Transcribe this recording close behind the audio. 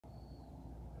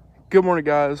Good morning,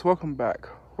 guys. Welcome back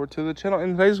to the channel.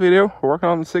 In today's video, we're working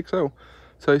on the 6.0.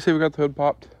 So you see we got the hood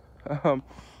popped.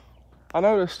 I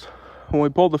noticed when we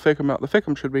pulled the Ficm out, the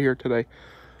Ficm should be here today,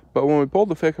 but when we pulled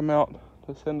the Ficm out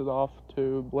to send it off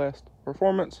to Blessed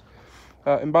Performance,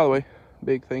 and by the way,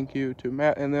 big thank you to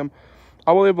Matt and them.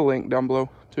 I will leave a link down below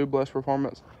to Blessed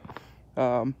Performance.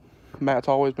 Matt's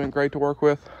always been great to work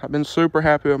with. I've been super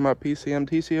happy with my PCM,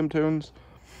 TCM tunes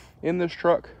in this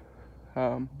truck,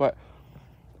 but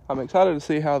I'm excited to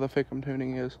see how the Ficm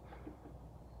tuning is.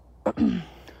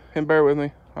 And bear with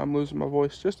me, I'm losing my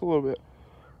voice just a little bit,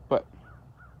 but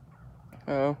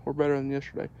we're better than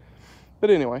yesterday. But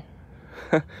anyway,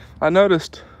 I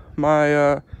noticed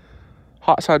my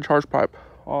hot side charge pipe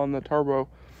on the turbo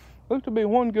looked to be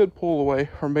one good pull away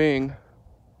from being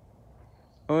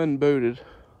unbooted.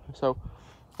 So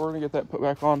we're gonna get that put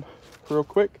back on real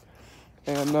quick,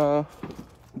 and the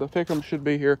Ficm should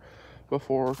be here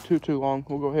before too long.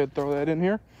 We'll go ahead and throw that in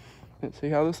here and see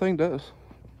how this thing does.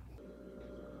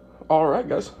 All right,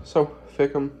 guys, so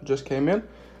Ficm just came in,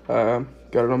 got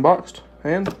it unboxed,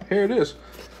 and here it is.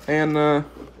 And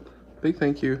big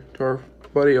thank you to our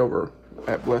buddy over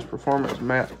at Blessed Performance,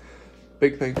 Matt.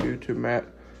 Big thank you to Matt.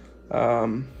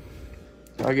 I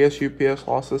guess UPS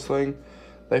lost this thing.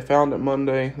 They found it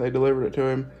Monday, they delivered it to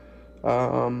him.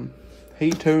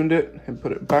 He tuned it and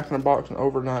put it back in a box and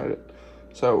overnighted it.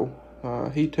 So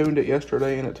he tuned it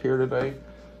yesterday and it's here today.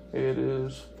 It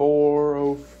is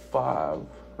 4:05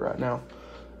 right now.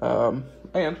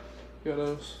 And got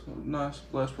a nice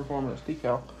Blessed Performance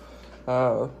decal.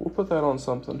 We'll put that on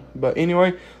something. But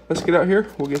anyway, let's get out here.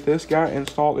 We'll get this guy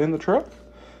installed in the truck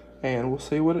and we'll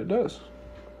see what it does.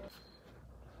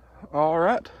 All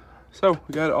right, so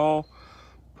we got it all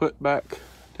put back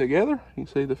together. You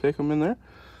can see the Ficm in there.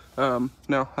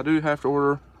 Now I do have to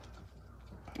order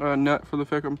a nut for the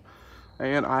Ficm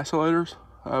and isolators,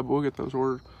 but we'll get those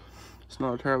ordered. It's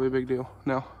not a terribly big deal.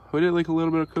 Now we did leak a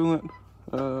little bit of coolant,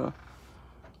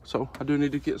 so I do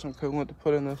need to get some coolant to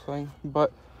put in this thing.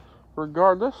 But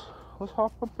regardless, let's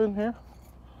hop up in here.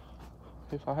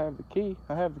 If I have the key,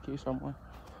 I have the key somewhere.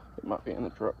 It might be in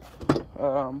the truck.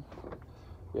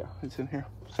 Yeah, it's in here.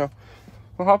 So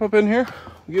we'll hop up in here,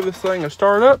 give this thing a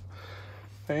start up,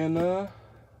 and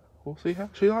we'll see how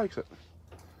she likes it.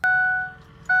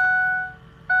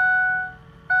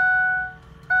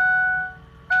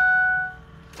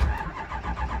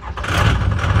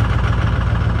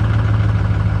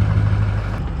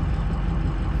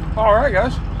 All right,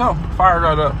 guys, so fired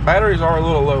right up. Batteries are a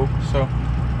little low, so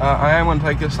I am going to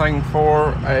take this thing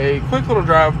for a quick little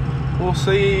drive. We'll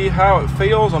see how it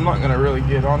feels. I'm not going to really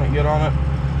get on it,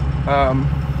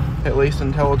 at least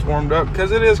until it's warmed up,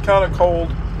 because it is kind of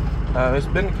cold. It's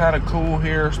been kind of cool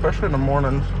here, especially in the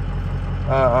mornings.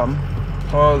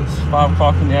 Well, it's 5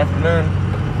 o'clock in the afternoon,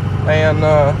 and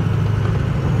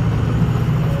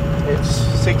it's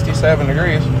 67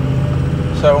 degrees.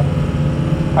 So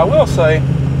I will say,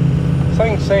 this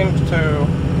thing seems to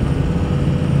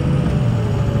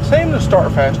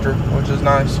start faster, which is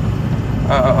nice.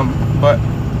 But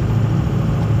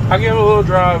I'll give it a little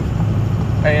drive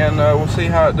and we'll see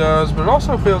how it does. But it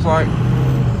also feels like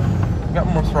I got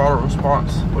more throttle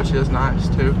response, which is nice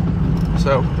too.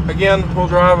 So again, we'll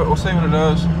drive it, we'll see what it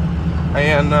does,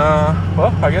 and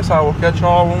well, I guess I will catch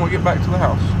y'all when we get back to the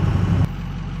house.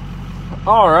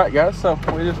 All right, guys, so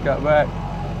we just got back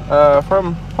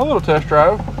from a little test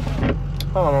drive.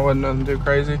 I don't know, wasn't nothing too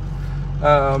crazy.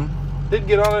 Did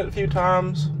get on it a few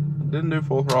times, didn't do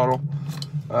full throttle.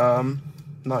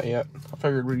 Not yet. I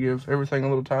figured we'd give everything a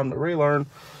little time to relearn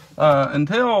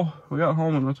until we got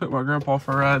home and I took my grandpa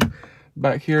for a ride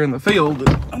back here in the field.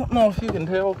 I don't know if you can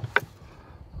tell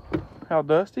how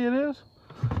dusty it is,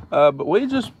 but we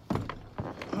just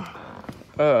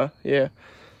yeah,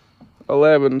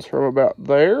 11s from about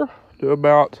there to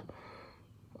about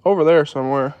over there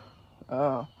somewhere.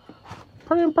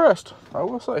 Pretty impressed, I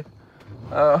will say.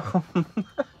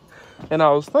 And I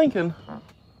was thinking,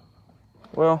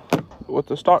 well, what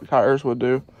the stock tires would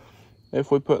do if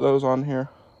we put those on here.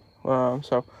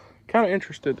 So kind of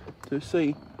interested to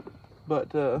see,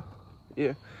 but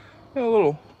yeah, a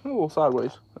little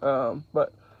sideways.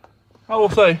 But I will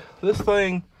say this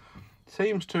thing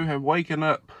seems to have waken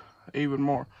up even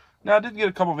more. Now I did get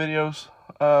a couple videos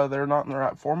that are not in the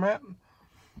right format,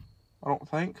 I don't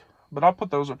think, but I'll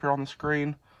put those up here on the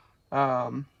screen.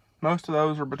 Most of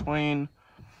those are between,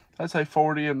 I'd say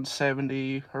 40 and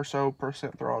 70 or so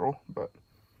 % throttle, but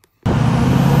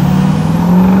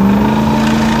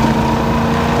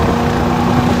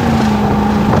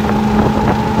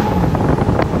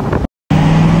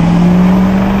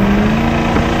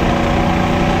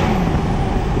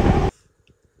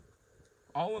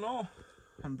all in all,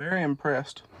 I'm very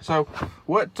impressed. So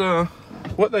what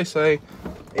they say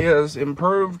is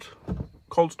improved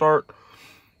cold start,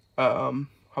 I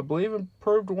believe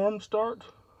improved warm start.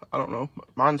 I don't know,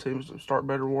 mine seems to start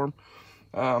better warm.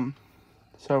 So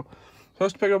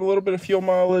supposed to pick up a little bit of fuel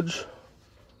mileage.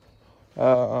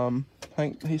 I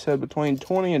think he said between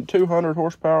 20 and 200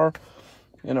 horsepower,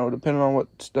 you know, depending on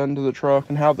what's done to the truck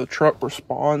and how the truck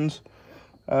responds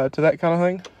to that kind of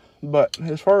thing. But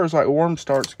as far as like warm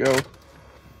starts go,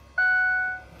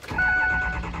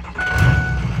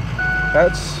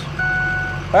 that's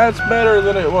better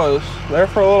than it was. There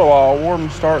for a little while, warm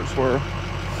starts were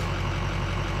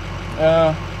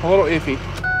a little iffy.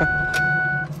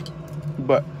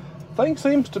 But things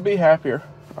seems to be happier,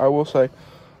 I will say.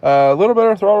 A little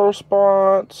better throttle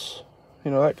response, you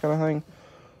know, that kind of thing.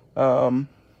 The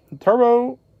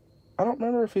turbo, I don't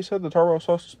remember if he said the turbo was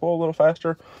supposed to spool a little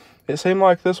faster. It seemed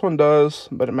like this one does,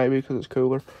 but it may be because it's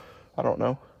cooler. I don't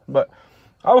know. But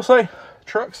I will say,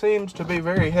 truck seems to be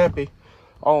very happy,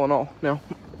 all in all. Now,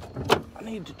 I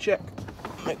need to check,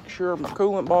 make sure my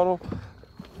coolant bottle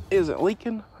isn't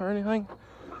leaking or anything.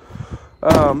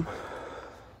 But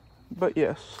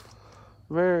yes,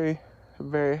 very,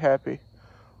 very happy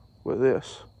with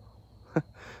this.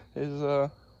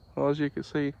 Well, as you can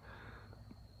see,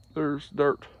 there's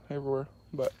dirt everywhere,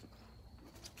 but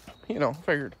you know,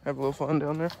 figured have a little fun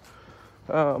down there.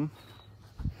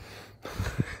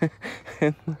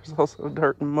 And there's also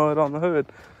dirt and mud on the hood.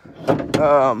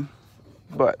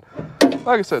 But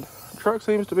like I said, truck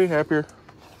seems to be happier.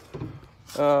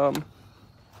 No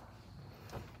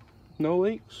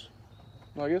leaks.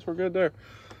 Well, I guess we're good there.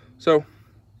 So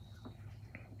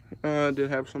I did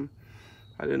have some,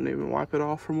 I didn't even wipe it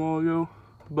off from a while ago,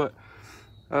 but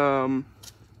I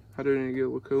do need to get a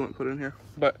little coolant put in here.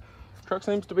 But truck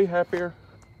seems to be happier,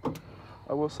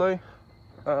 I will say.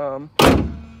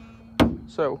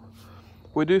 So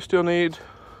we do still need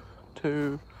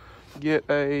to get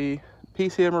a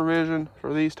PCM revision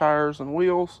for these tires and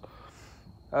wheels,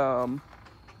 for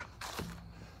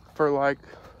like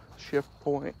shift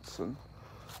points and,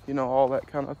 you know, all that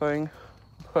kind of thing.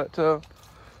 But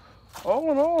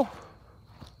all in all,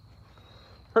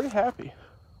 pretty happy.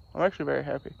 I'm actually very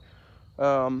happy.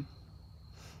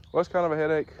 Was kind of a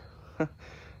headache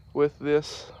with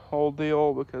this whole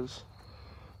deal because,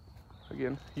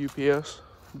 again, UPS.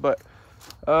 But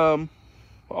all in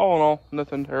all,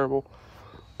 nothing terrible.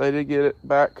 They did get it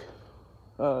back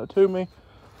to me,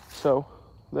 so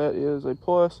that is a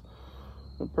plus.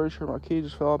 I'm pretty sure my key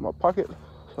just fell out of my pocket,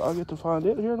 so I'll get to find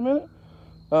it here in a minute.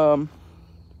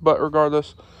 But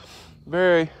regardless,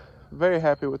 very, very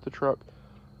happy with the truck.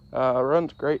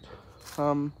 Runs great.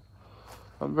 I'm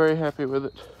very happy with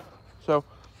it. So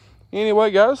anyway,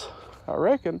 guys, I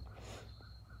reckon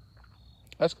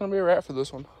that's gonna be a wrap for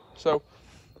this one. So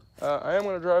I am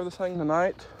gonna drive this thing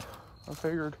tonight. I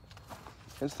figured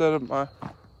instead of my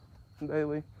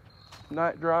daily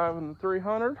night drive in the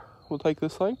 300, we'll take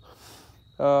this thing.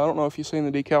 I don't know if you've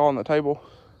seen the decal on the table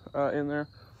in there,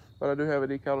 but I do have a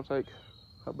decal to take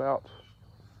about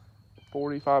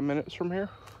 45 minutes from here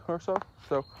or so.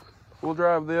 So we'll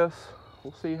drive this,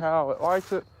 we'll see how it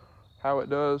likes it, how it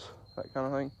does, that kind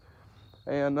of thing.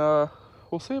 And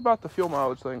we'll see about the fuel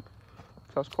mileage thing,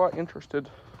 because I was quite interested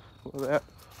with that.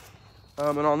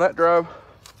 And on that drive,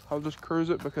 I'll just cruise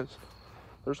it because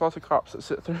there's lots of cops that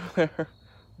sit through there.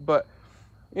 But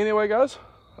anyway, guys,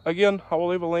 again, I will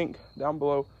leave a link down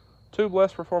below to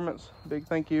Blessed Performance. Big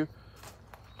thank you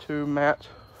to Matt.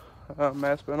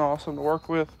 Matt's been awesome to work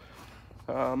with.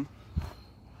 That's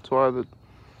why the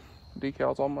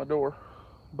decal's on my door.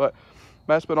 But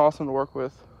Matt's been awesome to work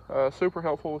with. Super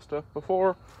helpful with stuff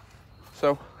before.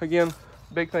 So again,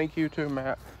 big thank you to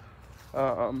Matt.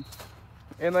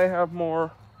 And they have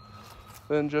more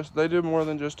than just, they do more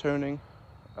than just tuning.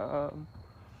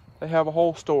 They have a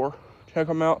whole store. Check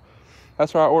them out.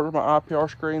 That's where I ordered my IPR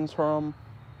screens from.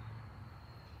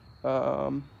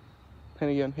 And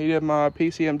again, he did my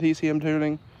PCM, TCM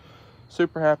tuning.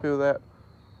 Super happy with that.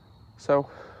 So,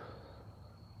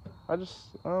 I don't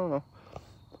know.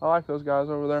 I like those guys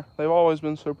over there. They've always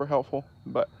been super helpful.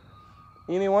 But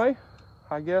anyway,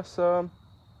 I guess I'm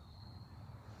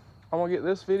gonna get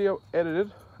this video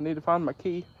edited. I need to find my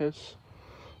key. It's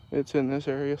in this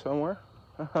area somewhere.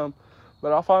 But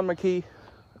I'll find my key,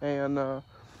 and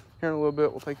here in a little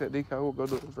bit we'll take that decal, we'll go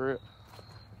deliver it,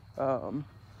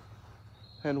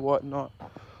 and whatnot.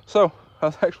 So I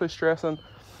was actually stressing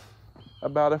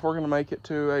about if we're gonna make it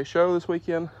to a show this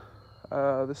weekend,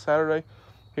 this Saturday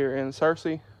here in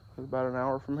Searcy. It's about an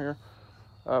hour from here.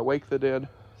 Wake the Dead.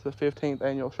 It's the 15th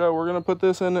annual show. We're gonna put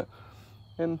this in it,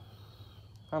 and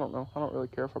I don't know. I don't really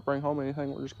care if I bring home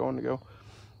anything. We're just going to go.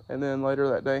 And then later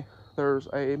that day, there's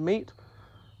a meet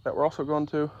that we're also going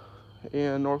to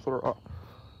in North Little Rock.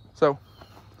 So,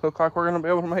 looks like we're going to be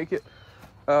able to make it.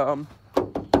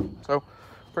 So,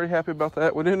 pretty happy about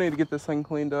that. We do need to get this thing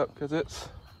cleaned up because it's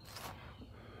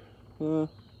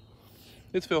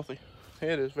filthy.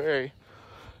 It is very,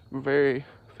 very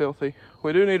filthy.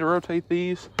 We do need to rotate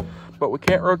these, but we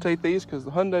can't rotate these because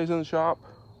the Hyundai's in the shop.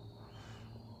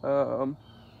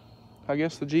 I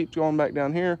guess the Jeep's going back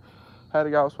down here. Had a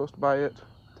guy who was supposed to buy it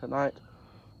tonight,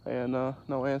 and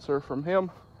no answer from him.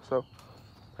 So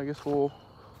I guess we'll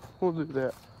do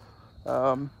that.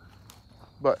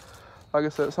 But like I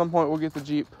said, at some point we'll get the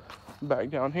Jeep back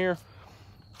down here.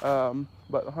 But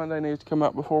the Hyundai needs to come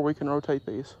out before we can rotate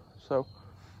these. So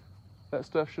that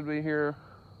stuff should be here,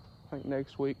 I think,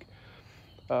 next week.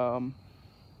 I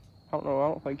don't know. I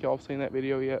don't think y'all have seen that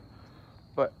video yet,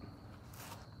 but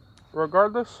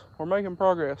regardless, we're making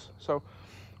progress. So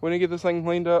we need to get this thing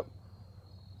cleaned up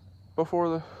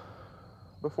before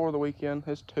the weekend.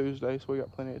 It's Tuesday, so we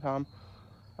got plenty of time,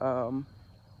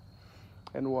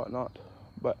 and whatnot.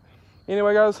 But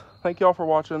anyway, guys, thank y'all for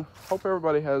watching. Hope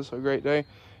everybody has a great day.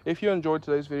 If you enjoyed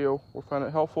today's video or found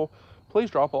it helpful,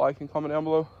 please drop a like and comment down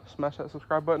below. Smash that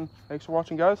subscribe button. Thanks for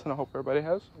watching, guys, and I hope everybody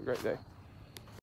has a great day.